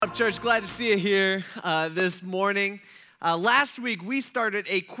up, church? Glad to see you here this morning. Last week, we started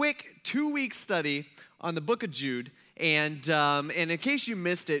a quick 2-week study on the book of Jude. And in case you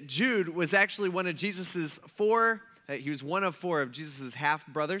missed it, Jude was actually one of Jesus's he was one of 4 of Jesus's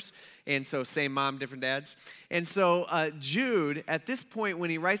half-brothers. And so same mom, different dads. And so Jude, at this point when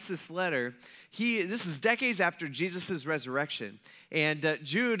he writes this letter, this is decades after Jesus' resurrection. And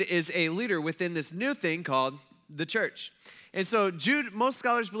Jude is a leader within this new thing called the church. And so Jude, most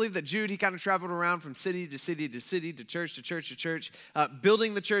scholars believe that Jude, he kind of traveled around from city to city to city to church to church to church,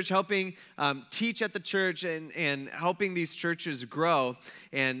 building the church, helping teach at the church, and helping these churches grow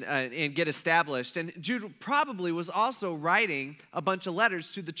and get established. And Jude probably was also writing a bunch of letters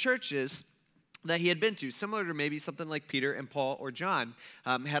to the churches that he had been to, similar to maybe something like Peter and Paul or John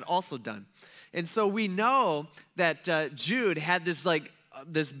had also done. And so we know that Jude had this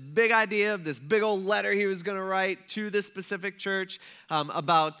big idea of this big old letter he was going to write to this specific church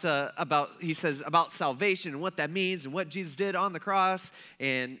about salvation and what that means and what Jesus did on the cross,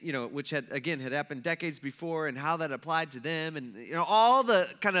 and which had happened decades before, and how that applied to them, and all the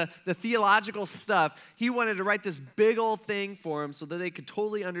kind of the theological stuff. He wanted to write this big old thing for them so that they could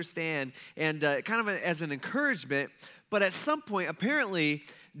totally understand, and as an encouragement. But at some point, apparently,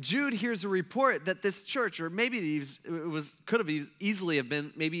 Jude hears a report that this church, or maybe could have easily have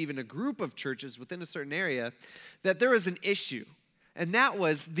been maybe even a group of churches within a certain area, that there was an issue. And that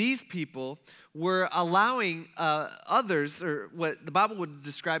was these people were allowing others, or what the Bible would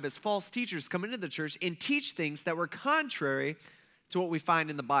describe as false teachers, come into the church and teach things that were contrary to what we find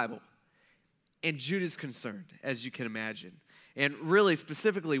in the Bible. And Jude is concerned, as you can imagine. And really,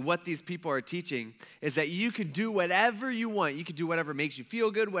 specifically, what these people are teaching is that you can do whatever you want. You can do whatever makes you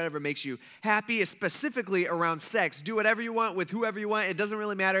feel good, whatever makes you happy, specifically around sex. Do whatever you want with whoever you want. It doesn't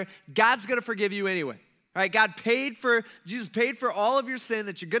really matter. God's going to forgive you anyway. All right, Jesus paid for all of your sin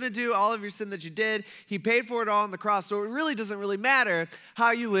that you're going to do, all of your sin that you did. He paid for it all on the cross. So it really doesn't really matter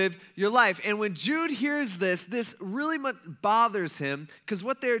how you live your life. And when Jude hears this really much bothers him, because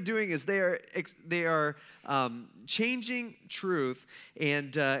what they're doing is they are changing truth.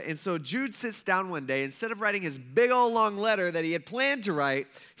 And so Jude sits down one day. Instead of writing his big old long letter that he had planned to write,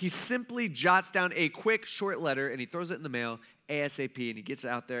 he simply jots down a quick short letter, and he throws it in the mail ASAP, and he gets it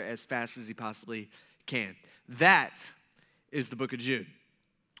out there as fast as he possibly can. That is the book of Jude.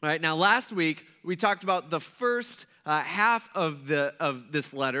 All right, now last week we talked about the first half of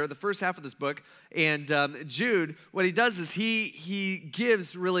this letter, the first half of this book, and Jude, what he does is he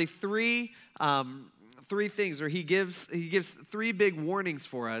gives really three things, or he gives 3 big warnings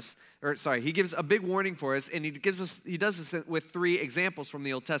for us. He gives a big warning for us, and he does this with 3 examples from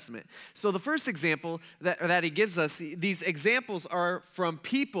the Old Testament. So the first example that he gives us, these examples are from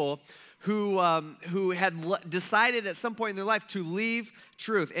people who had decided at some point in their life to leave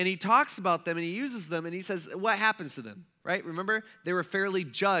truth. And he talks about them, and he uses them, and he says what happens to them, right? Remember, they were fairly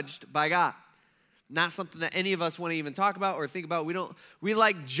judged by God. Not something that any of us want to even talk about or think about. We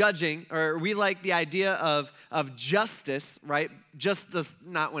like judging, or we like the idea of justice, right? Just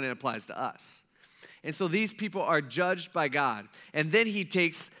not when it applies to us. And so these people are judged by God. And then he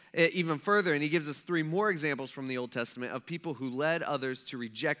takes it even further, and he gives us 3 more examples from the Old Testament of people who led others to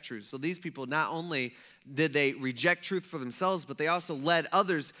reject truth. So these people, not only did they reject truth for themselves, but they also led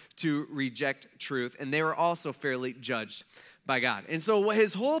others to reject truth, and they were also fairly judged by God. And so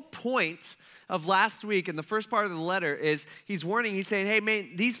his whole point of last week in the first part of the letter is he's warning, he's saying, hey man,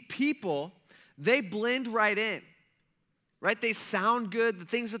 these people, they blend right in. Right? They sound good. The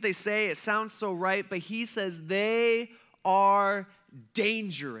things that they say, it sounds so right. But he says they are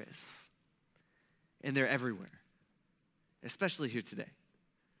dangerous. And they're everywhere. Especially here today.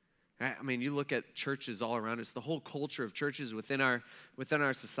 Right? I mean, you look at churches all around us. The whole culture of churches within our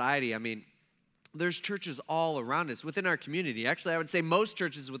society. I mean, there's churches all around us within our community. Actually, I would say most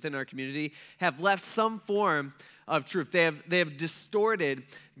churches within our community have left some form of truth. They have distorted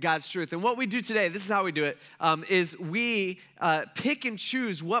God's truth. And what we do today, this is how we do it, is we pick and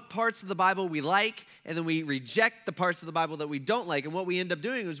choose what parts of the Bible we like, and then we reject the parts of the Bible that we don't like. And what we end up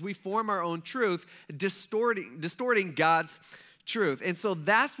doing is we form our own truth, distorting God's truth. And so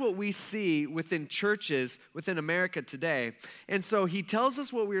that's what we see within churches within America today. And so he tells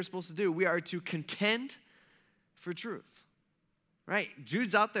us what we are supposed to do. We are to contend for truth. Right?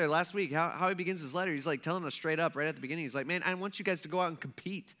 Jude's out there last week. How he begins his letter, he's like telling us straight up right at the beginning. He's like, man, I want you guys to go out and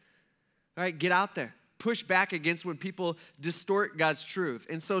compete. All right, get out there. push back against when people distort God's truth.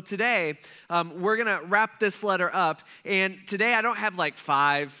 And so today, we're going to wrap this letter up. And today, I don't have like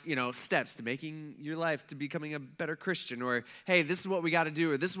 5, steps to making your life to becoming a better Christian, or, hey, this is what we got to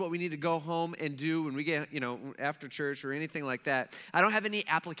do, or this is what we need to go home and do when we get, after church or anything like that. I don't have any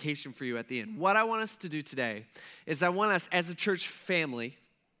application for you at the end. What I want us to do today is I want us as a church family,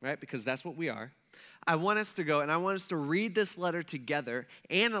 right, because that's what we are, I want us to go and I want us to read this letter together,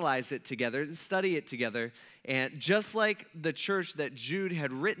 analyze it together, and study it together. And just like the church that Jude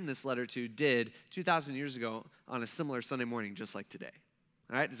had written this letter to did 2,000 years ago on a similar Sunday morning, just like today.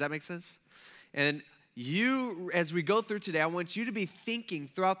 All right, does that make sense? And you, as we go through today, I want you to be thinking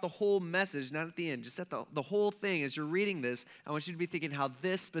throughout the whole message, not at the end, just at the whole thing as you're reading this. I want you to be thinking how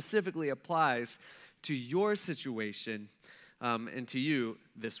this specifically applies to your situation and to you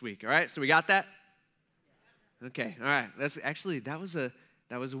this week. All right, so we got that? Okay, all right. That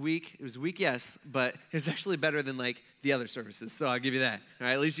was a week. It was a week, yes, but it was actually better than like the other services. So I'll give you that. All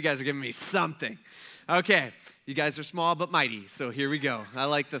right, at least you guys are giving me something. Okay, you guys are small but mighty. So here we go. I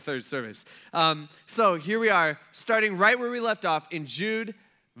like the third service. So here we are, starting right where we left off in Jude,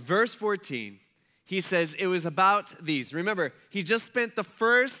 verse 14. He says it was about these. Remember, he just spent the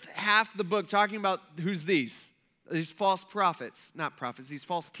first half of the book talking about who's these. These false prophets, not prophets, these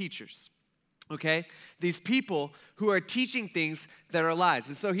false teachers. Okay, these people who are teaching things that are lies.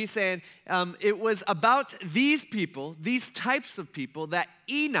 And so he's saying it was about these people, these types of people that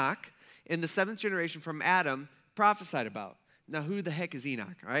Enoch in the 7th generation from Adam prophesied about. Now, who the heck is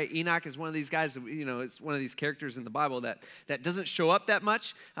Enoch? All right, Enoch is one of these guys that, it's one of these characters in the Bible that doesn't show up that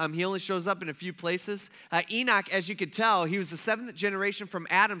much. He only shows up in a few places. Enoch, as you could tell, he was the 7th generation from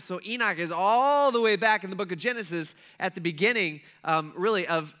Adam. So Enoch is all the way back in the book of Genesis at the beginning, really,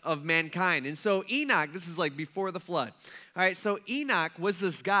 of mankind. And so Enoch, this is like before the flood. All right, so Enoch was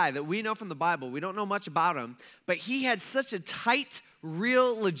this guy that we know from the Bible. We don't know much about him, but he had such a tight,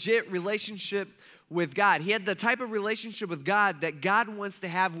 real, legit relationship with God. He had the type of relationship with God that God wants to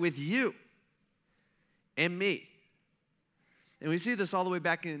have with you and me. And we see this all the way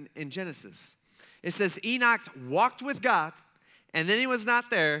back in Genesis. It says Enoch walked with God, and then he was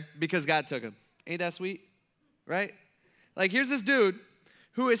not there because God took him. Ain't that sweet? Right? Like, here's this dude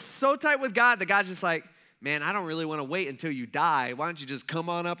who is so tight with God that God's just like, man, I don't really want to wait until you die. Why don't you just come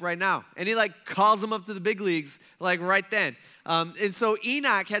on up right now? And he like calls him up to the big leagues like right then. And so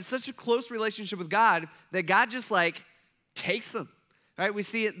Enoch had such a close relationship with God that God just like takes him. Right? We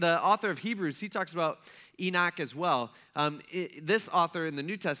see it, the author of Hebrews, he talks about Enoch as well. This author in the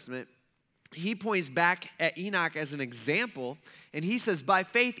New Testament, he points back at Enoch as an example, and he says, by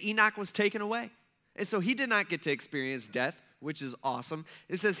faith, Enoch was taken away. And so he did not get to experience death, which is awesome.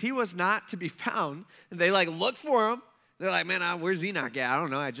 It says he was not to be found. And they like look for him. They're like, man, where's Enoch at? I don't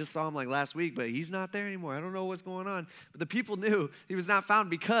know. I just saw him like last week, but he's not there anymore. I don't know what's going on. But the people knew he was not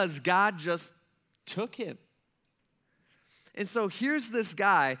found because God just took him. And so here's this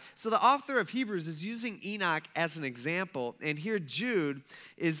guy. So the author of Hebrews is using Enoch as an example. And here Jude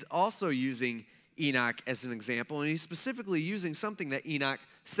is also using Enoch as an example. And he's specifically using something that Enoch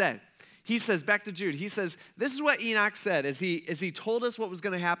said. He says, back to Jude, he says, this is what Enoch said as he told us what was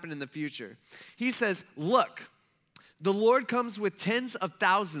going to happen in the future. He says, look, the Lord comes with tens of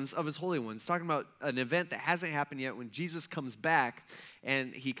thousands of his holy ones. Talking about an event that hasn't happened yet when Jesus comes back,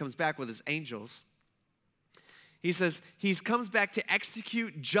 and he comes back with his angels. He says, he comes back to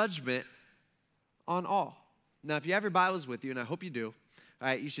execute judgment on all. Now, if you have your Bibles with you, and I hope you do, all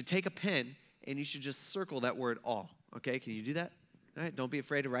right, you should take a pen, and you should just circle that word all. Okay, can you do that? All right, don't be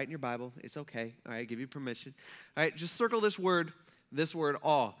afraid to write in your Bible. It's okay. All right, I give you permission. All right, just circle this word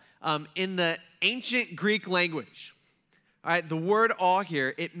all. In the ancient Greek language, all right, the word all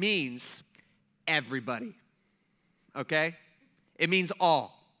here, it means everybody. Okay? It means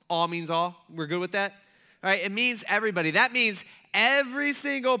all. All means all. We're good with that? All right, it means everybody. That means every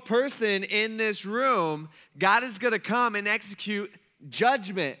single person in this room, God is going to come and execute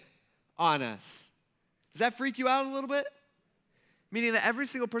judgment on us. Does that freak you out a little bit? Meaning that every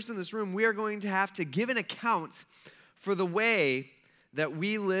single person in this room, we are going to have to give an account for the way that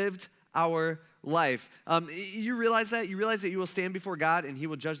we lived our life. You realize that? You realize that you will stand before God and he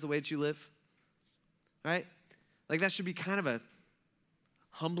will judge the way that you live? Right? Like that should be kind of a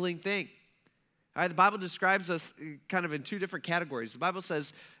humbling thing. All right, the Bible describes us kind of in two different categories. The Bible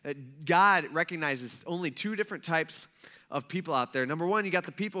says that God recognizes only two different types of people out there. Number one, you got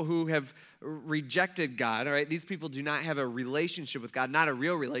the people who have rejected God, all right? These people do not have a relationship with God, not a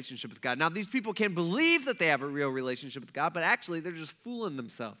real relationship with God. Now, these people can believe that they have a real relationship with God, but actually they're just fooling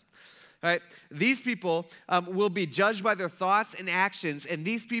themselves. All right, these people will be judged by their thoughts and actions, and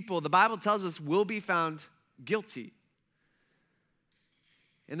these people, the Bible tells us, will be found guilty.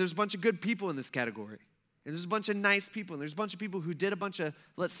 And there's a bunch of good people in this category. And there's a bunch of nice people, and there's a bunch of people who did a bunch of,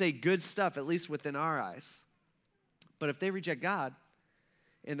 let's say, good stuff, at least within our eyes. But if they reject God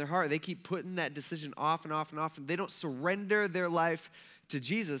in their heart, they keep putting that decision off and off and off, and they don't surrender their life to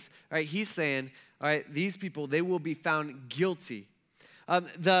Jesus, all right, he's saying, all right, these people, they will be found guilty.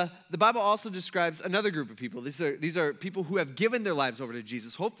 The Bible also describes another group of people. These are people who have given their lives over to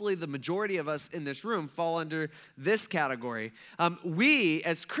Jesus. Hopefully, the majority of us in this room fall under this category. We,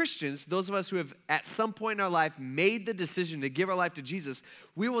 as Christians, those of us who have at some point in our life made the decision to give our life to Jesus,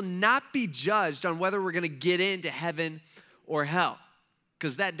 we will not be judged on whether we're going to get into heaven or hell,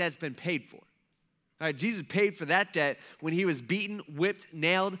 because that debt's been paid for. All right, Jesus paid for that debt when he was beaten, whipped,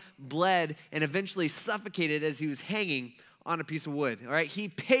 nailed, bled, and eventually suffocated as he was hanging on a piece of wood. All right, he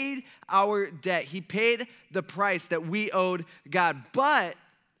paid our debt. He paid the price that we owed God. But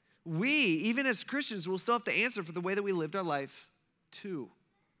we, even as Christians, will still have to answer for the way that we lived our life too.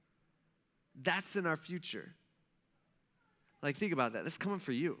 That's in our future. Like, think about that. That's coming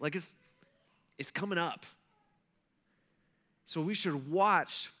for you. Like, it's coming up. So we should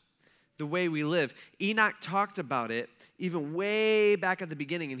watch the way we live. Enoch talked about it even way back at the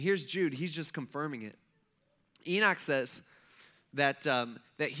beginning. And here's Jude. He's just confirming it. Enoch says that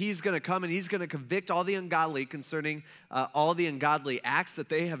he's going to come and he's going to convict all the ungodly concerning all the ungodly acts that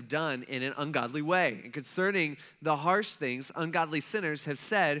they have done in an ungodly way, and concerning the harsh things ungodly sinners have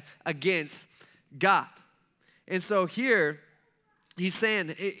said against God. And so here, he's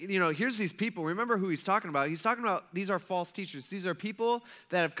saying, here's these people. Remember who he's talking about. He's talking about these are false teachers. These are people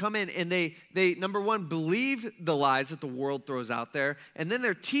that have come in and they number one, believe the lies that the world throws out there, and then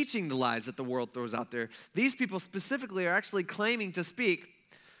they're teaching the lies that the world throws out there. These people specifically are actually claiming to speak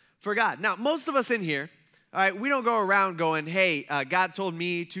for God. Now, most of us in here, all right, we don't go around going, hey, God told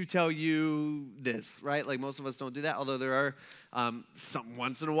me to tell you this, right? Like, most of us don't do that, although there are some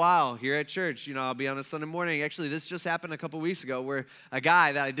once in a while here at church. I'll be on a Sunday morning. Actually, this just happened a couple weeks ago where a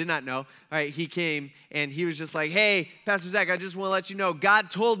guy that I did not know, all right, he came and he was just like, hey, Pastor Zach, I just want to let you know,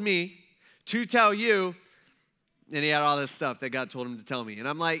 God told me to tell you, and he had all this stuff that God told him to tell me. And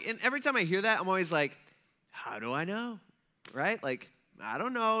I'm like, and every time I hear that, I'm always like, how do I know, right? Like, I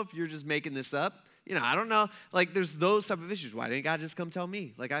don't know if you're just making this up. I don't know. Like, there's those type of issues. Why didn't God just come tell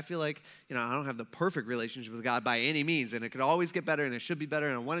me? Like, I feel like, I don't have the perfect relationship with God by any means, and it could always get better, and it should be better,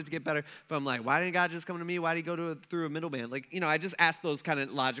 and I want it to get better. But I'm like, why didn't God just come to me? Why did he go through a middleman? Like, I just asked those kind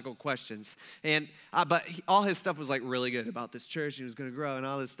of logical questions. And but all his stuff was like really good about this church. He was going to grow and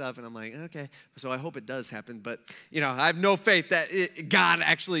all this stuff. And I'm like, okay. So I hope it does happen. But I have no faith that God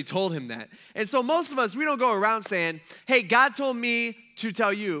actually told him that. And so most of us, we don't go around saying, hey, God told me to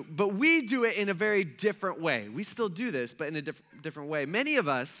tell you, but we do it in a very different way. We still do this, but in a different way. Many of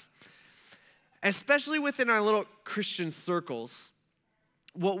us, especially within our little Christian circles,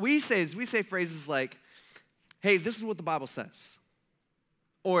 what we say is we say phrases like, hey, this is what the Bible says.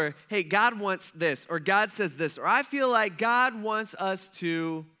 Or, hey, God wants this, or God says this, or I feel like God wants us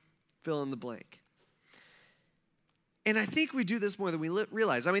to fill in the blank. And I think we do this more than we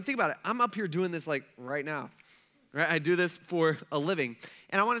realize. I mean, think about it. I'm up here doing this like right now. Right? I do this for a living.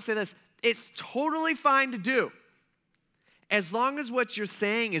 And I want to say this. It's totally fine to do as long as what you're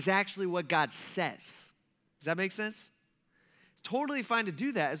saying is actually what God says. Does that make sense? It's totally fine to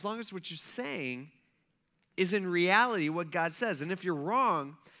do that as long as what you're saying is in reality what God says. And if you're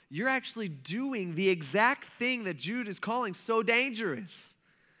wrong, you're actually doing the exact thing that Jude is calling so dangerous.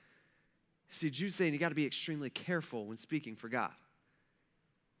 See, Jude's saying you got to be extremely careful when speaking for God.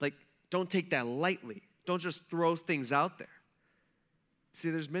 Like, don't take that lightly. Don't just throw things out there. See,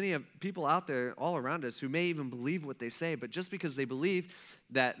 there's many people out there all around us who may even believe what they say, but just because they believe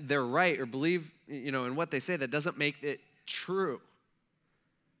that they're right or believe, in what they say, that doesn't make it true.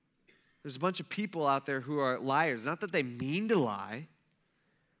 There's a bunch of people out there who are liars. Not that they mean to lie,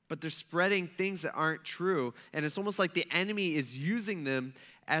 but they're spreading things that aren't true, and it's almost like the enemy is using them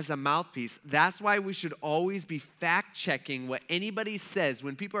as a mouthpiece. That's why we should always be fact-checking what anybody says.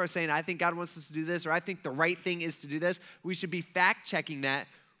 When people are saying, I think God wants us to do this, or I think the right thing is to do this, we should be fact-checking that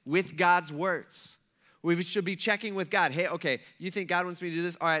with God's words. We should be checking with God. Hey, okay, you think God wants me to do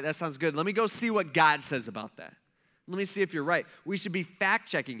this? All right, that sounds good. Let me go see what God says about that. Let me see if you're right. We should be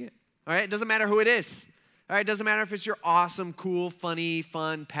fact-checking it. All right, it doesn't matter who it is. All right, it doesn't matter if it's your awesome, cool, funny,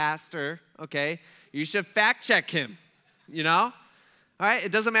 fun pastor, okay? You should fact-check him, All All right,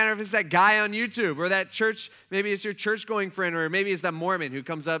 it doesn't matter if it's that guy on YouTube or that church, maybe it's your church-going friend, or maybe it's that Mormon who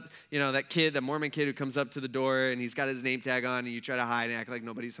comes up, that kid, the Mormon kid who comes up to the door and he's got his name tag on and you try to hide and act like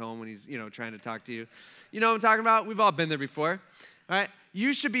nobody's home when he's, trying to talk to you. You know what I'm talking about? We've all been there before. All right,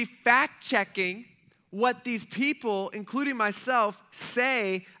 you should be fact-checking what these people, including myself,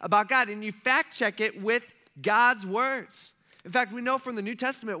 say about God, and you fact-check it with God's words. In fact, we know from the New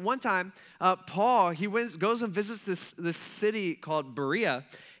Testament, one time, Paul, he goes and visits this city called Berea,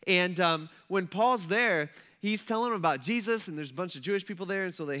 and when Paul's there, he's telling them about Jesus, and there's a bunch of Jewish people there,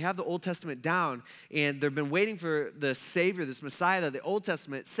 and so they have the Old Testament down, and they've been waiting for the Savior, this Messiah that the Old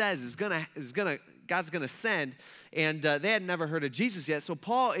Testament says God's gonna send, and they had never heard of Jesus yet. So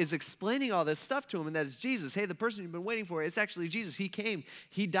Paul is explaining all this stuff to him, and that is Jesus. Hey, the person you've been waiting for, it's actually Jesus. He came,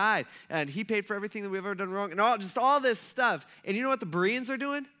 he died, and he paid for everything that we've ever done wrong, and all this stuff. And you know what the Bereans are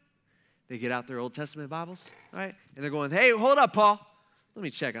doing? They get out their Old Testament Bibles, right? And they're going, hey, hold up, Paul. Let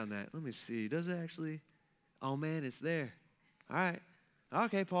me check on that. Let me see. Does it actually? Oh, man, it's there. All right.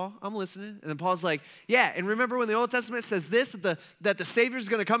 Okay, Paul, I'm listening. And then Paul's like, yeah, and remember when the Old Testament says this, that the Savior's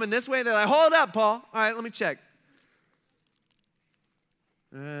going to come in this way? They're like, hold up, Paul. All right, let me check.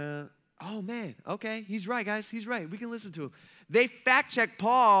 Oh, man, okay, he's right, guys. He's right. We can listen to him. They fact-check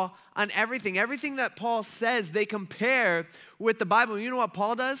Paul on everything. Everything that Paul says, they compare with the Bible. And you know what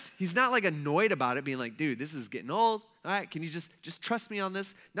Paul does? He's not like annoyed about it, being like, dude, this is getting old. All right, can you just trust me on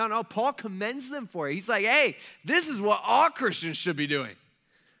this? No, Paul commends them for it. He's like, hey, this is what all Christians should be doing.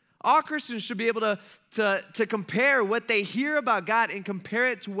 All Christians should be able to compare what they hear about God and compare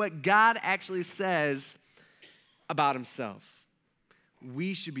it to what God actually says about himself.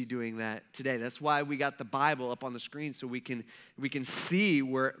 We should be doing that today. That's why we got the Bible up on the screen, so we can see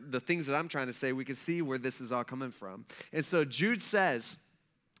where the things that I'm trying to say, we can see where this is all coming from. And so Jude says,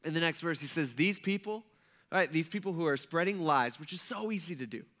 in the next verse, he says, these people who are spreading lies, which is so easy to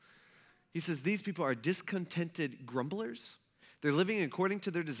do. He says, these people are discontented grumblers. They're living according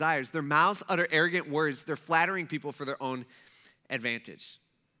to their desires. Their mouths utter arrogant words. They're flattering people for their own advantage.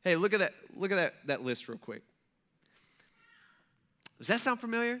 Hey, look at that list real quick. Does that sound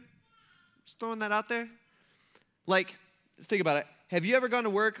familiar? Just throwing that out there. Like, let's think about it. Have you ever gone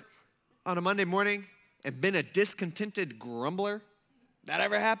to work on a Monday morning and been a discontented grumbler? That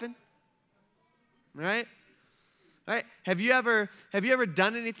ever happen? All right? Right? Have you ever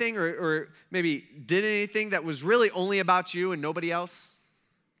done anything or maybe did anything that was really only about you and nobody else?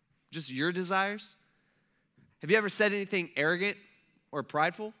 Just your desires? Have you ever said anything arrogant or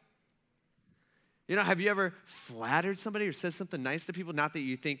prideful? Have you ever flattered somebody or said something nice to people? Not that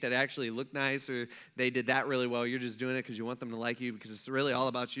you think that actually looked nice or they did that really well. You're just doing it because you want them to like you, because it's really all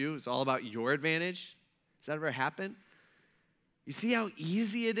about you. It's all about your advantage. Does that ever happen? You see how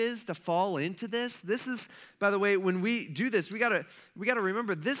easy it is to fall into this? This is, by the way, when we do this, we gotta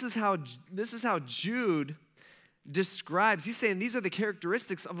remember this is how Jude describes. He's saying these are the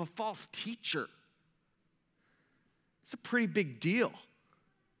characteristics of a false teacher. It's a pretty big deal.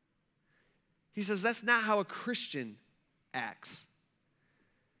 He says that's not how a Christian acts.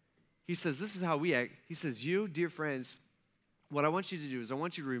 He says this is how we act. He says, you, dear friends, what I want you to do is I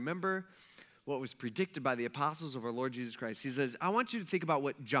want you to remember what was predicted by the apostles of our Lord Jesus Christ. He says, I want you to think about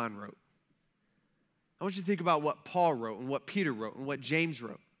what John wrote. I want you to think about what Paul wrote and what Peter wrote and what James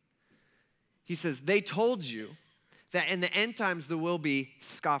wrote. He says, they told you that in the end times there will be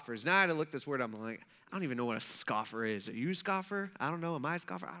scoffers. Now I had to look this word up. I'm like, I don't even know what a scoffer is. Are you a scoffer? I don't know. Am I a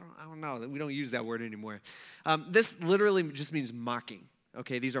scoffer? I don't know. We don't use that word anymore. This literally just means mocking.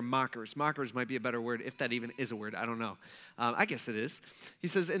 Okay, these are mockers. Mockers might be a better word, if that even is a word. I don't know. I guess it is. He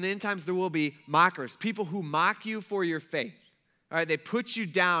says, in the end times there will be mockers, people who mock you for your faith. All right, they put you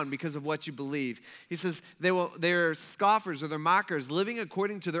down because of what you believe. He says they're scoffers or they're mockers, living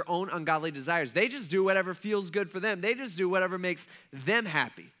according to their own ungodly desires. They just do whatever feels good for them. They just do whatever makes them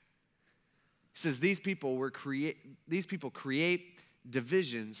happy. He says these people create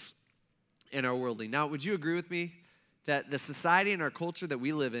divisions in our worldly. Now, would you agree with me that the society and our culture that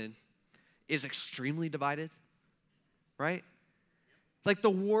we live in is extremely divided, right? Like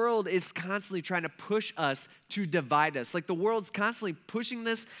the world is constantly trying to push us to divide us. Like the world's constantly pushing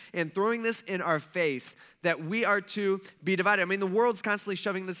this and throwing this in our face that we are to be divided. I mean, the world's constantly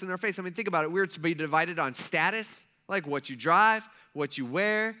shoving this in our face. I mean, think about it. We're to be divided on status, like what you drive, what you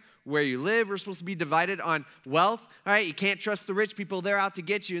wear, where you live. We're supposed to be divided on wealth. All right, you can't trust the rich people. They're out to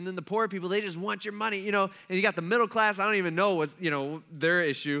get you. And then the poor people, they just want your money, And you got the middle class. I don't even know what's, their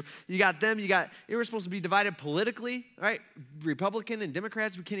issue. You got them. We're supposed to be divided politically, all right? Republican and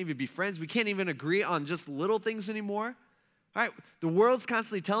Democrats, we can't even be friends. We can't even agree on just little things anymore, All right, the world's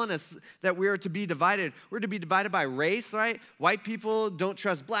constantly telling us that we are to be divided. We're to be divided by race, right? White people don't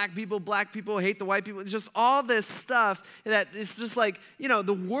trust black people hate the white people. Just all this stuff that it's just like,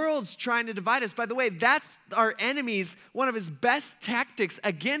 the world's trying to divide us. By the way, that's our enemy's, one of his best tactics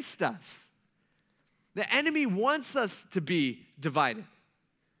against us. The enemy wants us to be divided.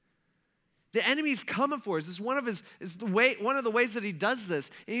 The enemy's coming for us. It's one of the ways that he does this.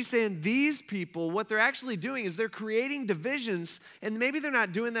 And he's saying these people, what they're actually doing is they're creating divisions, and maybe they're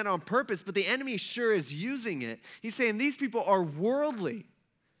not doing that on purpose, but the enemy sure is using it. He's saying these people are worldly,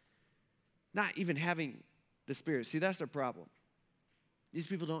 not even having the Spirit. See, that's their problem. These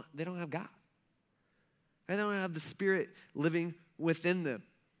people don't have God. Right? They don't have the Spirit living within them.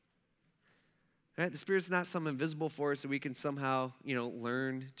 Right? The Spirit's not some invisible force that we can somehow,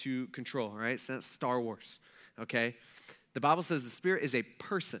 learn to control, right? It's not Star Wars, okay? The Bible says the Spirit is a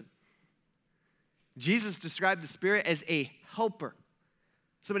person. Jesus described the Spirit as a helper,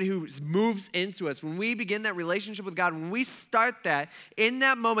 somebody who moves into us. When we begin that relationship with God, when we start that, in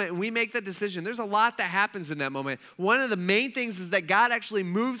that moment, and we make that decision, there's a lot that happens in that moment. One of the main things is that God actually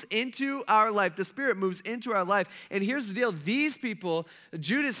moves into our life. The Spirit moves into our life. And here's the deal. These people,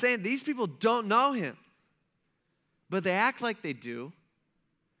 Jude is saying, these people don't know him. But they act like they do.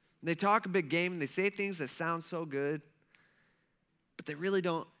 They talk a big game, and they say things that sound so good. But they really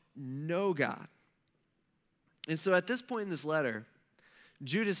don't know God. And so at this point in this letter,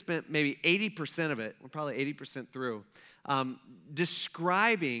 Jude has spent maybe 80% of it, we're probably 80% through,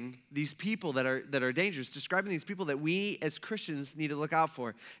 describing these people that are dangerous, describing these people that we as Christians need to look out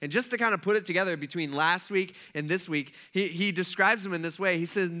for. And just to kind of put it together between last week and this week, he describes them in this way. He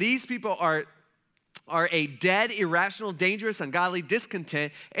said, these people are a dead, irrational, dangerous, ungodly,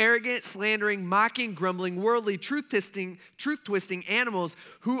 discontent, arrogant, slandering, mocking, grumbling, worldly, truth-twisting animals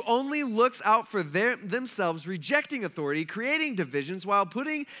who only looks out for themselves, rejecting authority, creating divisions while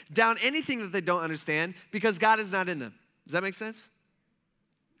putting down anything that they don't understand because God is not in them. Does that make sense?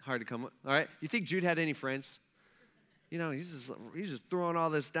 Hard to come up. All right. You think Jude had any friends? He's just throwing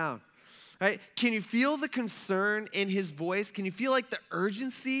all this down. Right? Can you feel the concern in his voice? Can you feel like the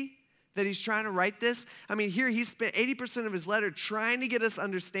urgency that he's trying to write this? I mean, here he spent 80% of his letter trying to get us to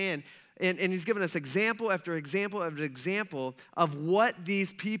understand, and he's given us example after example after example of what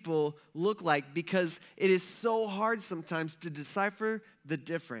these people look like, because it is so hard sometimes to decipher the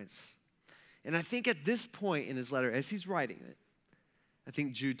difference. And I think at this point in his letter, as he's writing it, I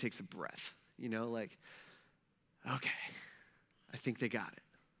think Jude takes a breath, like, okay, I think they got it.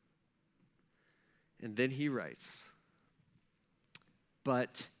 And then he writes,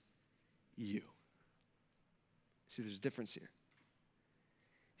 but you. See, there's a difference here.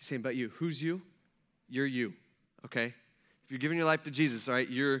 He's saying, but you. Who's you? You're you, okay? If you're giving your life to Jesus, all right,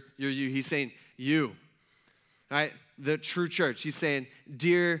 you're you. He's saying, you. All right, the true church. He's saying,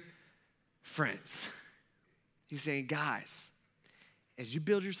 dear friends. He's saying, guys, as you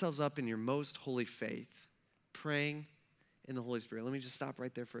build yourselves up in your most holy faith, praying in the Holy Spirit. Let me just stop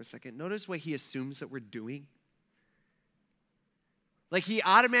right there for a second. Notice what he assumes that we're doing. Like, he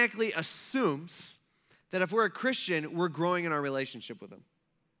automatically assumes that if we're a Christian, we're growing in our relationship with him,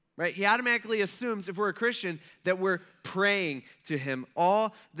 right? He automatically assumes if we're a Christian that we're praying to him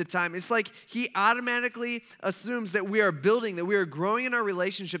all the time. It's like he automatically assumes that we are building, that we are growing in our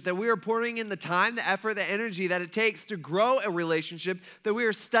relationship, that we are pouring in the time, the effort, the energy that it takes to grow a relationship, that we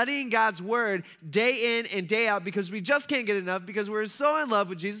are studying God's word day in and day out because we just can't get enough, because we're so in love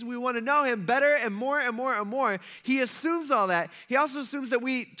with Jesus. We want to know him better and more and more and more. He assumes all that. He also assumes that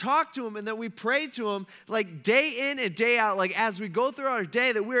we talk to him and that we pray to him like day in and day out, like as we go through our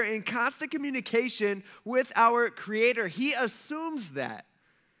day, that we're in constant communication with our Creator. He assumes that.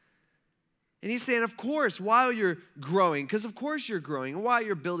 And he's saying, of course, while you're growing, because of course you're growing, and while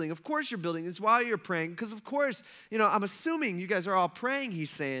you're building, of course you're building, it's while you're praying, because of course, I'm assuming you guys are all praying. He's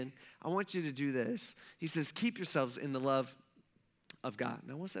saying, I want you to do this. He says, keep yourselves in the love of God.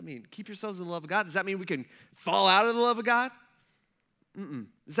 Now, what's that mean? Keep yourselves in the love of God? Does that mean we can fall out of the love of God?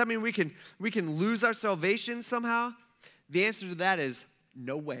 Does that mean we can lose our salvation somehow? The answer to that is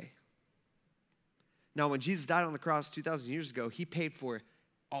no way. Now, when Jesus died on the cross 2,000 years ago, he paid for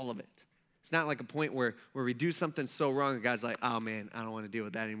all of it. It's not like a point where we do something so wrong and God's like, oh, man, I don't want to deal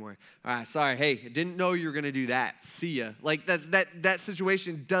with that anymore. All right, sorry. Hey, I didn't know you were going to do that. See ya. Like, that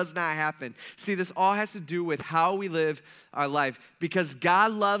situation does not happen. See, this all has to do with how we live our life. Because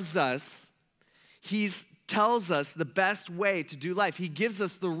God loves us, he tells us the best way to do life. He gives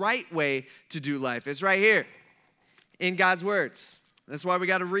us the right way to do life. It's right here in God's words. That's why we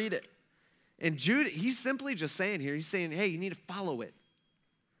got to read it. And Jude, he's simply just saying here, he's saying, hey, you need to follow it.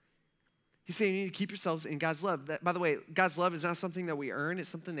 He's saying you need to keep yourselves in God's love. That, by the way, God's love is not something that we earn. It's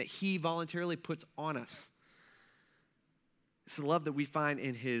something that he voluntarily puts on us. It's the love that we find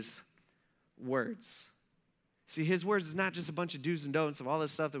in his words. See, his words is not just a bunch of do's and don'ts of all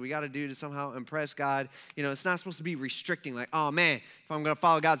this stuff that we got to do to somehow impress God. It's not supposed to be restricting, like, oh man, if I'm going to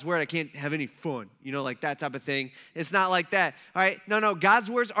follow God's word, I can't have any fun, like that type of thing. It's not like that, all right? No, God's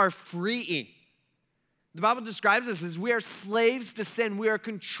words are freeing. The Bible describes us as we are slaves to sin. We are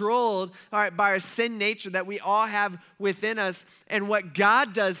controlled, all right, by our sin nature that we all have within us. And what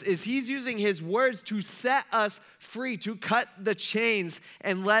God does is he's using his words to set us free, to cut the chains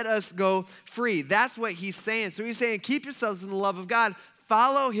and let us go free. That's what he's saying. So he's saying, keep yourselves in the love of God.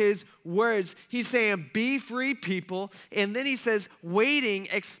 Follow his words. He's saying, be free, people. And then he says, waiting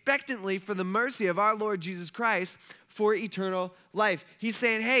expectantly for the mercy of our Lord Jesus Christ for eternal life. He's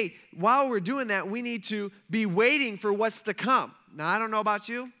saying, hey, while we're doing that, we need to be waiting for what's to come. Now, I don't know about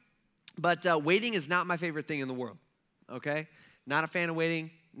you, but waiting is not my favorite thing in the world, okay? Not a fan of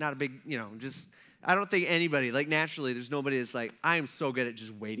waiting, not a big, I don't think anybody, like naturally, there's nobody that's like, I am so good at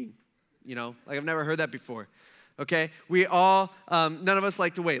just waiting, like I've never heard that before. Okay, we all, none of us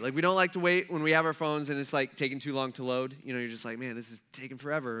like to wait. Like, we don't like to wait when we have our phones and it's like taking too long to load. You're just like, man, this is taking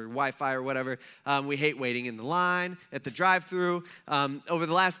forever, or Wi-Fi or whatever. We hate waiting in the line, at the drive-thru. Over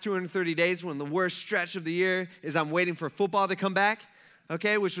the last 230 days, one of the worst stretch of the year is I'm waiting for football to come back,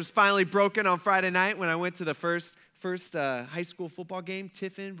 okay, which was finally broken on Friday night when I went to the first high school football game,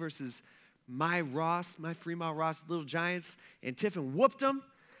 Tiffin versus my Fremont Ross Little Giants, and Tiffin whooped them,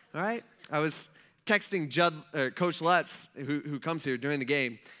 all right? I was texting Coach Lutz, who comes here during the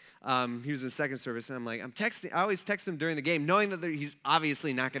game. He was in second service, and I always text him during the game, knowing that he's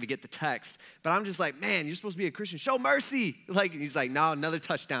obviously not going to get the text. But I'm just like, man, you're supposed to be a Christian. Show mercy. He's like, no, another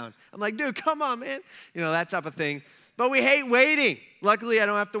touchdown. I'm like, dude, come on, man. That type of thing. But we hate waiting. Luckily, I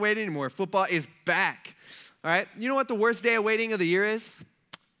don't have to wait anymore. Football is back. All right? You know what the worst day of waiting of the year is?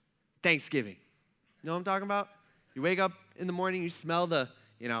 Thanksgiving. You know what I'm talking about? You wake up in the morning, you smell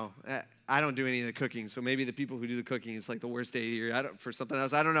I don't do any of the cooking, so maybe the people who do the cooking, it's like the worst day of the year for something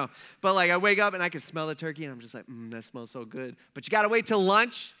else. I don't know. But I wake up and I can smell the turkey, and I'm just like, that smells so good. But you got to wait till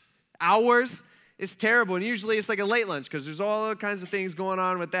lunch, hours. It's terrible, and usually it's like a late lunch because there's all kinds of things going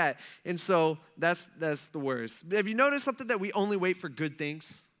on with that. And so that's the worst. Have you noticed something that we only wait for good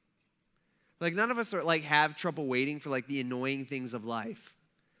things? None of us are have trouble waiting for the annoying things of life.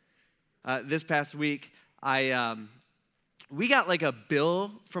 This past week, we got a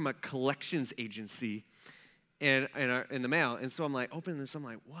bill from a collections agency in the mail. And so I'm opening this. I'm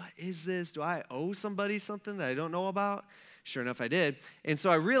like, what is this? Do I owe somebody something that I don't know about? Sure enough, I did. And so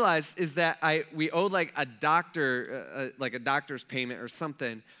I realized is that we owed a doctor, a doctor's payment or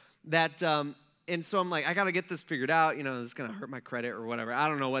something that, and so I'm like, I got to get this figured out. This is going to hurt my credit or whatever. I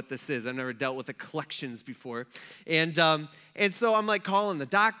don't know what this is. I've never dealt with the collections before. And so I'm calling the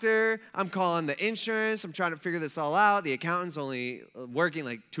doctor. I'm calling the insurance. I'm trying to figure this all out. The accountant's only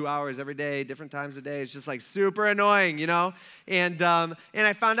working 2 hours every day, different times a day. It's just super annoying, And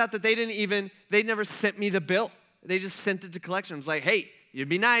I found out that they never sent me the bill. They just sent it to collections. Hey, you'd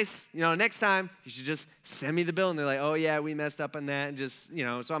be nice, next time you should just send me the bill. And they're like, oh yeah, we messed up on that. And just,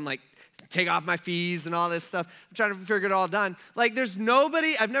 so I'm take off my fees and all this stuff. I'm trying to figure it all done. There's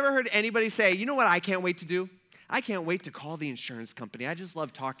nobody, I've never heard anybody say, you know what I can't wait to do? I can't wait to call the insurance company. I just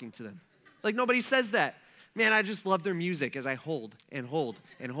love talking to them. Nobody says that. Man, I just love their music as I hold and hold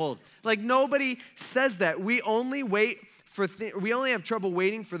and hold. Nobody says that. We only wait we only have trouble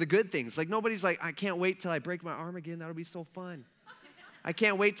waiting for the good things. Nobody's I can't wait till I break my arm again. That'll be so fun. I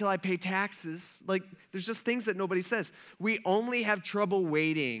can't wait till I pay taxes. There's just things that nobody says. We only have trouble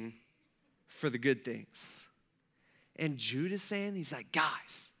waiting for the good things. And Jude is saying, he's like,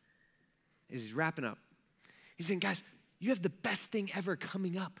 guys, as he's wrapping up, he's saying, guys, you have the best thing ever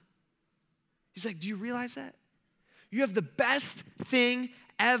coming up. He's like, do you realize that? You have the best thing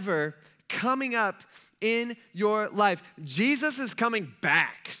ever coming up in your life. Jesus is coming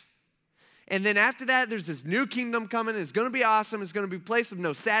back. And then after that, there's this new kingdom coming. It's going to be awesome. It's going to be a place of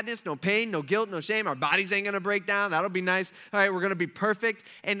no sadness, no pain, no guilt, no shame. Our bodies ain't going to break down. That'll be nice. All right, we're going to be perfect.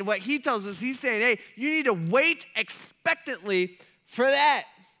 And what he tells us, he's saying, hey, you need to wait expectantly for that.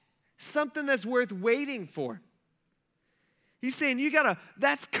 Something that's worth waiting for. He's saying,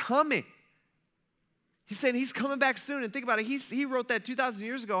 that's coming. He's saying he's coming back soon. And think about it. He wrote that 2,000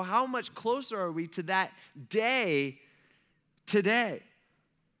 years ago. How much closer are we to that day today?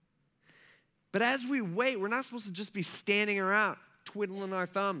 But as we wait, we're not supposed to just be standing around, twiddling our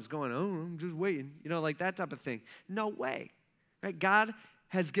thumbs, going, oh, I'm just waiting, that type of thing. No way, right? God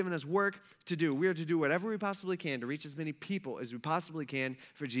has given us work to do. We are to do whatever we possibly can to reach as many people as we possibly can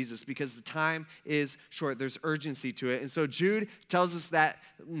for Jesus because the time is short. There's urgency to it. And so Jude tells us that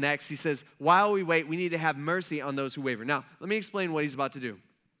next. He says, while we wait, we need to have mercy on those who waver. Now, let me explain what he's about to do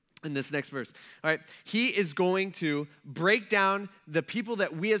in this next verse. All right, he is going to break down the people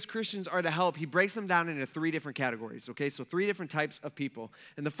that we as Christians are to help. He breaks them down into 3 different categories, okay? So 3 different types of people.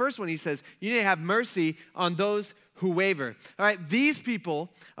 And the first one, he says, you need to have mercy on those who waver. All right, these people,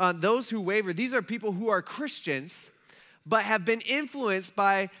 those who waver, these are people who are Christians, but have been influenced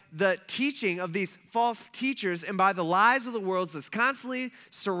by the teaching of these false teachers and by the lies of the world that's constantly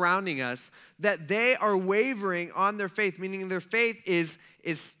surrounding us, that they are wavering on their faith, meaning their faith is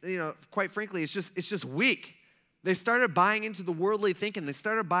quite frankly, it's just weak. They started buying into the worldly thinking. They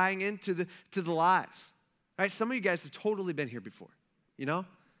started buying into the lies. Right? Some of you guys have totally been here before,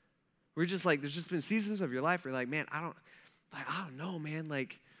 We're just like, there's just been seasons of your life where you're like, man, I don't know, man.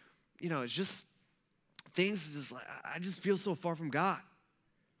 Like, it's just, things just like, I just feel so far from God.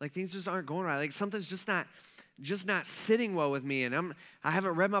 Like things just aren't going right. Like something's just not sitting well with me. And I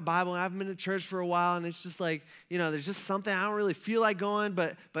haven't read my Bible and I haven't been to church for a while. And it's just like, there's just something I don't really feel like going,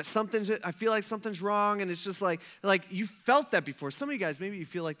 but I feel like something's wrong. And it's just like you felt that before. Some of you guys, maybe you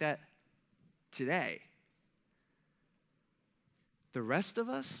feel like that today. The rest of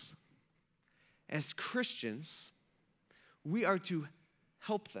us, as Christians, we are to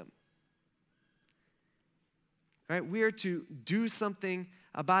help them. Right? We are to do something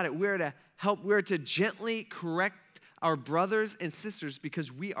about it. We are to help. We are to gently correct our brothers and sisters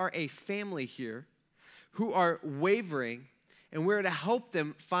because we are a family here who are wavering, and we are to help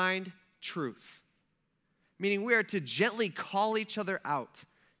them find truth. Meaning we are to gently call each other out,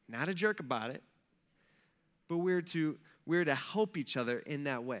 not a jerk about it, but we're to help each other in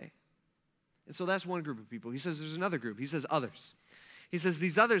that way. And so that's one group of people. He says there's another group. He says others. He says,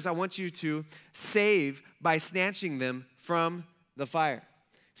 these others I want you to save by snatching them from the fire.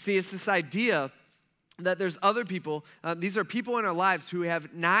 See, it's this idea that there's other people. These are people in our lives who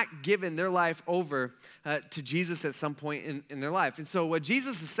have not given their life over to Jesus at some point in their life. And so what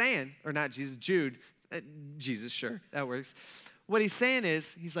Jesus is saying, or not Jesus, Jude, Jesus, sure, that works. What he's saying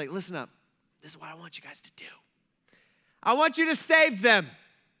is, he's like, listen up. This is what I want you guys to do. I want you to save them.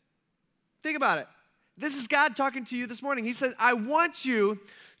 Think about it. This is God talking to you this morning. He said, I want you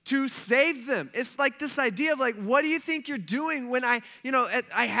to save them. It's like this idea of like, what do you think you're doing when I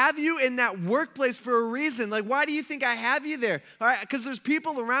have you in that workplace for a reason? Like, why do you think I have you there? All right, because there's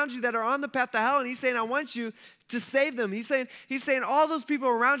people around you that are on the path to hell, and he's saying, I want you to save them. He's saying all those people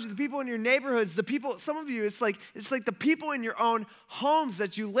around you, the people in your neighborhoods, the people, some of you, it's like the people in your own homes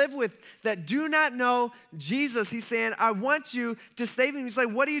that you live with that do not know Jesus. He's saying, I want you to save them. He's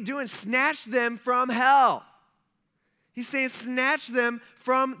like, what are you doing? Snatch them from hell. He's saying, snatch them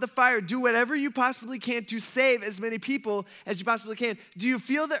from the fire. Do whatever you possibly can to save as many people as you possibly can. Do you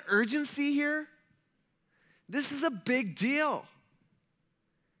feel the urgency here? This is a big deal.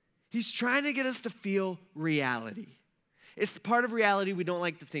 He's trying to get us to feel reality. It's part of reality we don't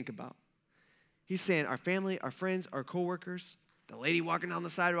like to think about. He's saying our family, our friends, our coworkers, the lady walking down the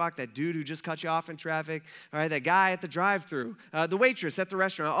sidewalk, that dude who just cut you off in traffic, all right, that guy at the drive-thru, the waitress at the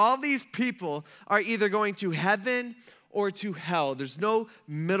restaurant, all these people are either going to heaven or to hell. There's no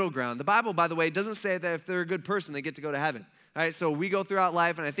middle ground. The Bible, by the way, doesn't say that if they're a good person, they get to go to heaven. All right, so we go throughout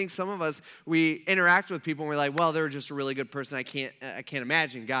life, and I think some of us, we interact with people, and we're like, well, they're just a really good person. I can't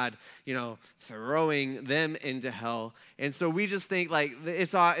imagine God, throwing them into hell. And so we just think, like,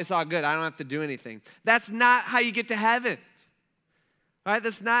 it's all good. I don't have to do anything. That's not how you get to heaven. All right,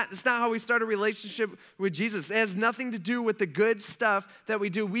 that's not how we start a relationship with Jesus. It has nothing to do with the good stuff that we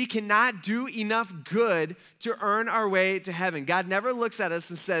do. We cannot do enough good to earn our way to heaven. God never looks at us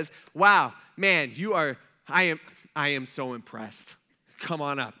and says, wow, man, I am so impressed. Come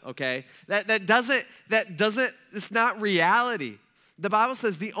on up, okay? That doesn't, it's not reality. The Bible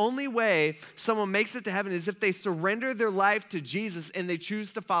says the only way someone makes it to heaven is if they surrender their life to Jesus and they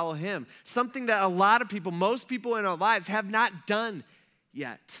choose to follow him. Something that a lot of people, most people in our lives have not done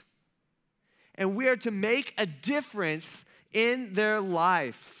yet. And we are to make a difference in their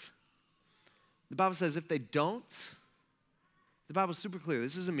life. The Bible says if they don't, the Bible's super clear.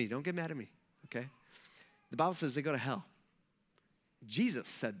 This isn't me. Don't get mad at me, okay? The Bible says they go to hell. Jesus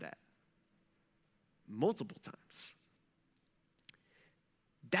said that multiple times.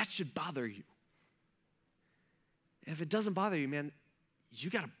 That should bother you. If it doesn't bother you, man, you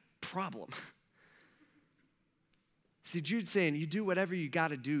got a problem. See, Jude's saying you do whatever you got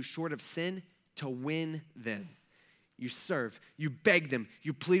to do short of sin to win them. you serve, you beg them,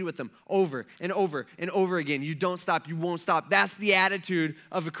 you plead with them over and over and over again. You don't stop, you won't stop. That's the attitude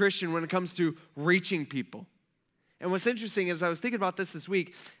of a Christian when it comes to reaching people. And what's interesting is I was thinking about this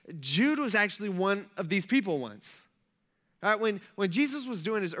week, Jude was actually one of these people once. All right, when Jesus was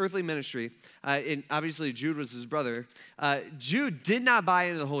doing his earthly ministry, and obviously Jude was his brother, Jude did not buy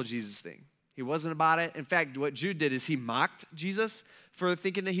into the whole Jesus thing. He wasn't about it. In fact, what Jude did is he mocked Jesus for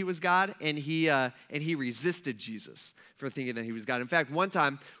thinking that he was God, and he resisted Jesus for thinking that he was God. In fact, one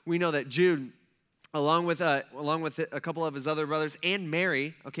time we know that Jude, along with a couple of his other brothers and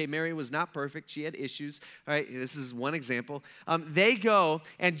Mary, okay, Mary was not perfect. She had issues. All right, this is one example. They go,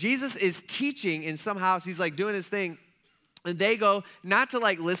 and Jesus is teaching in some house. He's like doing his thing. And they go not to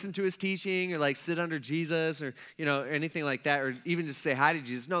like listen to his teaching or like sit under Jesus or, anything like that, or even just say hi to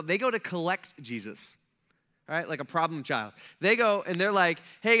Jesus. No, they go to collect Jesus. All right, like a problem child. They go and they're like,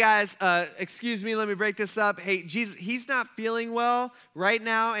 hey guys, excuse me, let me break this up. Hey, Jesus, he's not feeling well right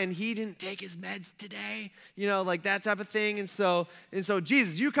now and he didn't take his meds today, like that type of thing. And so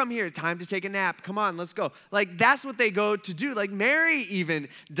Jesus, you come here, time to take a nap. Come on, let's go. Like that's what they go to do. Like Mary even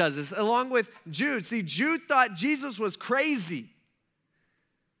does this along with Jude. See, Jude thought Jesus was crazy.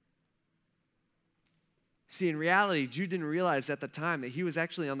 See, in reality, Jude didn't realize at the time that he was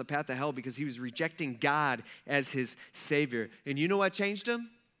actually on the path to hell because he was rejecting God as his Savior. And you know what changed him?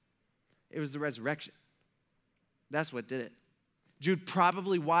 It was the resurrection. That's what did it. Jude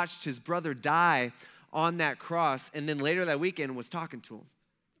probably watched his brother die on that cross, and then later that weekend was talking to him.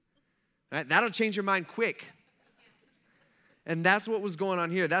 Right? That'll change your mind quick. And that's what was going on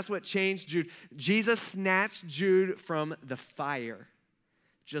here. That's what changed Jude. Jesus snatched Jude from the fire,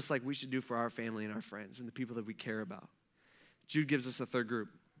 just like we should do for our family and our friends and the people that we care about. Jude gives us a third group,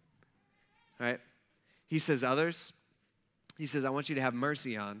 right? He says others. He says, I want you to have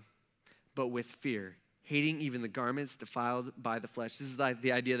mercy on, but with fear, hating even the garments defiled by the flesh. This is like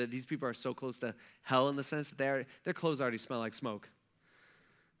the idea that these people are so close to hell in the sense that their clothes already smell like smoke,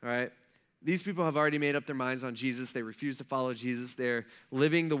 all right? These people have already made up their minds on Jesus. They refuse to follow Jesus. They're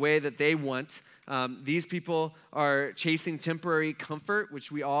living the way that they want. These people are chasing temporary comfort,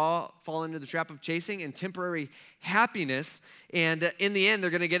 which we all fall into the trap of chasing, and temporary happiness. And in the end,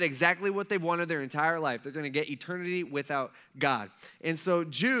 they're going to get exactly what they wanted their entire life. They're going to get eternity without God. And so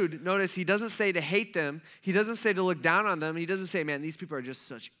Jude, notice he doesn't say to hate them. He doesn't say to look down on them. He doesn't say, man, these people are just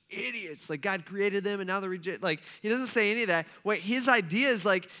such idiots. Like God created them and now they're reject. Like he doesn't say any of that. What his idea is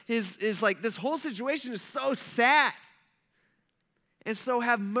like is like this whole situation is so sad. And so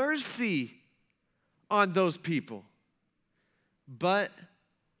have mercy on those people, but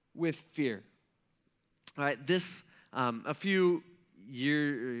with fear. All right, this, a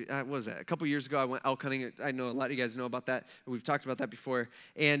couple years ago, I went elk hunting. I know a lot of you guys know about that. We've talked about that before.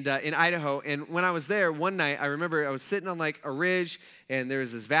 And in Idaho, and when I was there one night, I remember I was sitting on like a ridge, and there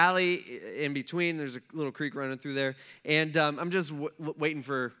was this valley in between. There's a little creek running through there, and I'm just waiting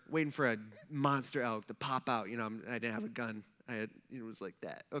for a monster elk to pop out. I didn't have a gun. It was like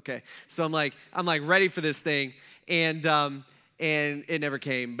that. Okay, so I'm like ready for this thing, and it never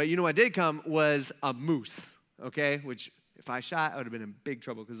came. But what did come was a moose, okay? Which if I shot, I would have been in big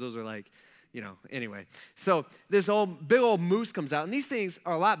trouble because those are like, anyway. So this big old moose comes out, and these things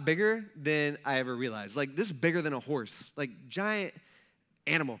are a lot bigger than I ever realized. Like this is bigger than a horse, like giant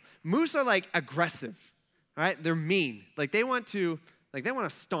animal. Moose are like aggressive, all right? They're mean. Like they want to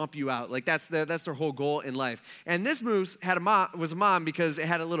stomp you out. Like that's their whole goal in life. And this moose was a mom because it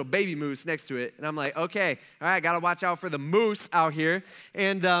had a little baby moose next to it. And I'm like, okay, all right, got to watch out for the moose out here.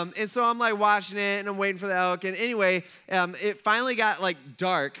 And so I'm like watching it and I'm waiting for the elk. And anyway, it finally got like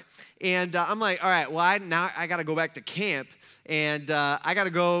dark. And I'm like, all right, well, now I got to go back to camp. And I got to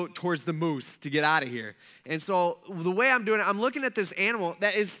go towards the moose to get out of here. And so the way I'm doing it, I'm looking at this animal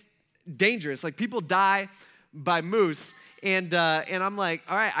that is dangerous. Like people die by moose. And I'm like,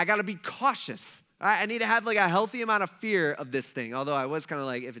 all right, I got to be cautious. All right, I need to have like a healthy amount of fear of this thing. Although I was kind of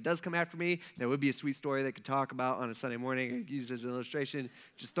like, if it does come after me, that would be a sweet story that could talk about on a Sunday morning. I could use as an illustration.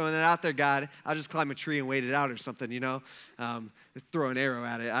 Just throwing that out there, God. I'll just climb a tree and wait it out or something, throw an arrow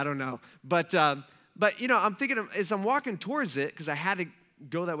at it. I don't know. But I'm thinking as I'm walking towards it, because I had to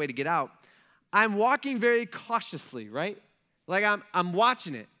go that way to get out, I'm walking very cautiously, right? Like I'm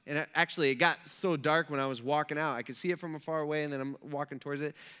watching it. And it got so dark when I was walking out. I could see it from far away, and then I'm walking towards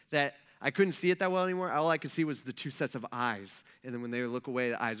it, that I couldn't see it that well anymore. All I could see was the two sets of eyes. And then when they would look away,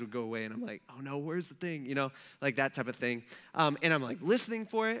 the eyes would go away. And I'm like, oh no, where's the thing? Like that type of thing. And I'm like listening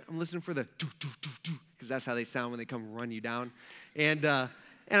for it. I'm listening for the do, because that's how they sound when they come run you down. And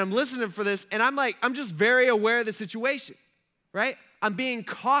I'm listening for this, and I'm just very aware of the situation, right? I'm being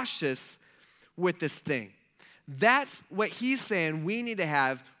cautious with this thing. That's what he's saying we need to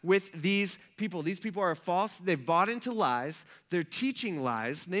have with these people. These people are false. They've bought into lies. They're teaching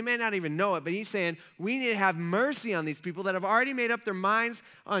lies. They may not even know it, but he's saying we need to have mercy on these people that have already made up their minds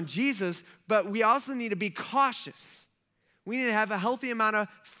on Jesus, but we also need to be cautious. We need to have a healthy amount of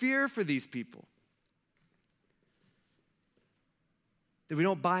fear for these people. That we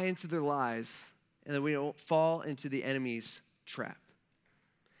don't buy into their lies and that we don't fall into the enemy's trap.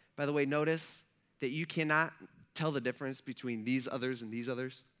 By the way, notice that you cannot tell the difference between these others and these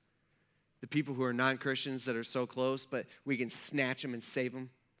others. The people who are non-Christians that are so close, but we can snatch them and save them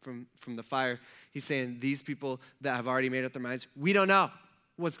from the fire. He's saying these people that have already made up their minds, we don't know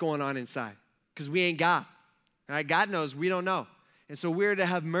what's going on inside because we ain't God. All right? God knows, we don't know. And so we're to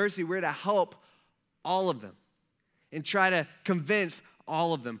have mercy. We're to help all of them and try to convince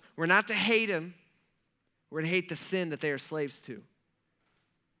all of them. We're not to hate them. We're to hate the sin that they are slaves to.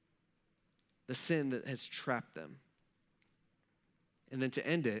 The sin that has trapped them. And then to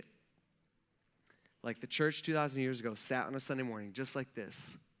end it, like the church 2,000 years ago sat on a Sunday morning just like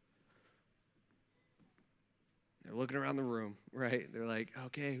this. They're looking around the room, right? They're like,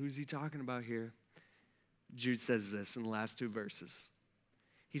 okay, who's he talking about here? Jude says this in the last two verses.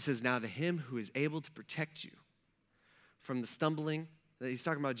 He says, now to him who is able to protect you from the stumbling, that he's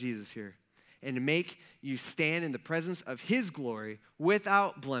talking about Jesus here, and to make you stand in the presence of his glory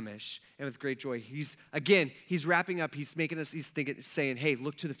without blemish and with great joy. He's wrapping up, he's saying, hey,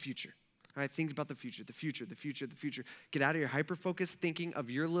 look to the future. All right, think about the future, the future, the future, the future. Get out of your hyper-focused thinking of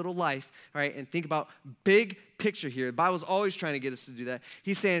your little life, all right, and think about big picture here. The Bible's always trying to get us to do that.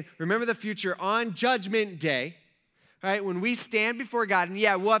 He's saying, remember the future on Judgment Day, all right, when we stand before God, and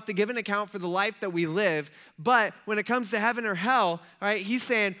yeah, we'll have to give an account for the life that we live, but when it comes to heaven or hell, all right, he's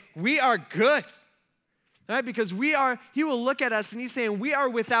saying we are good, all right, because he will look at us and he's saying we are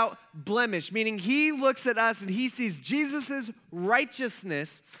without blemish, meaning he looks at us and he sees Jesus'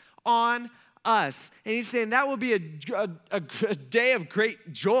 righteousness on us. And he's saying that will be a day of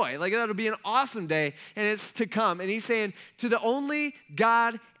great joy. Like that'll be an awesome day, and it's to come. And he's saying to the only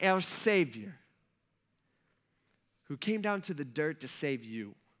God, our Savior, who came down to the dirt to save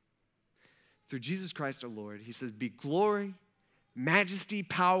you. Through Jesus Christ our Lord, he says, be glory, majesty,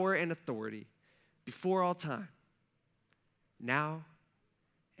 power, and authority before all time, now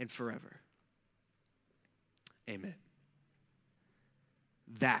and forever. Amen.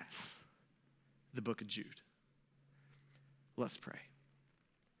 That's the book of Jude. Let's pray.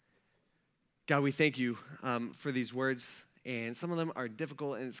 God, we thank you for these words, and some of them are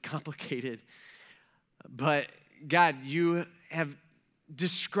difficult and it's complicated, but God, you have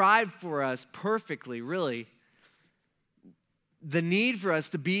described for us perfectly, really, the need for us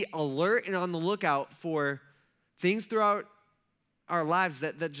to be alert and on the lookout for things throughout our lives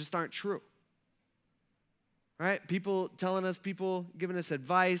that just aren't true. All right? People telling us, people giving us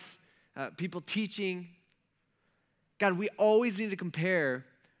advice, people teaching. God, we always need to compare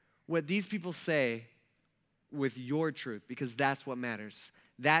what these people say with your truth because that's what matters.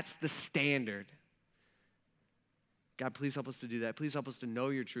 That's the standard. God, please help us to do that. Please help us to know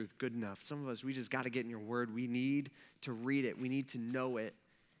your truth good enough. Some of us, we just got to get in your word. We need to read it. We need to know it.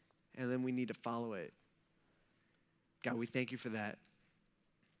 And then we need to follow it. God, we thank you for that.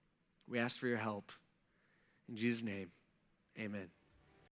 We ask for your help. In Jesus' name, amen.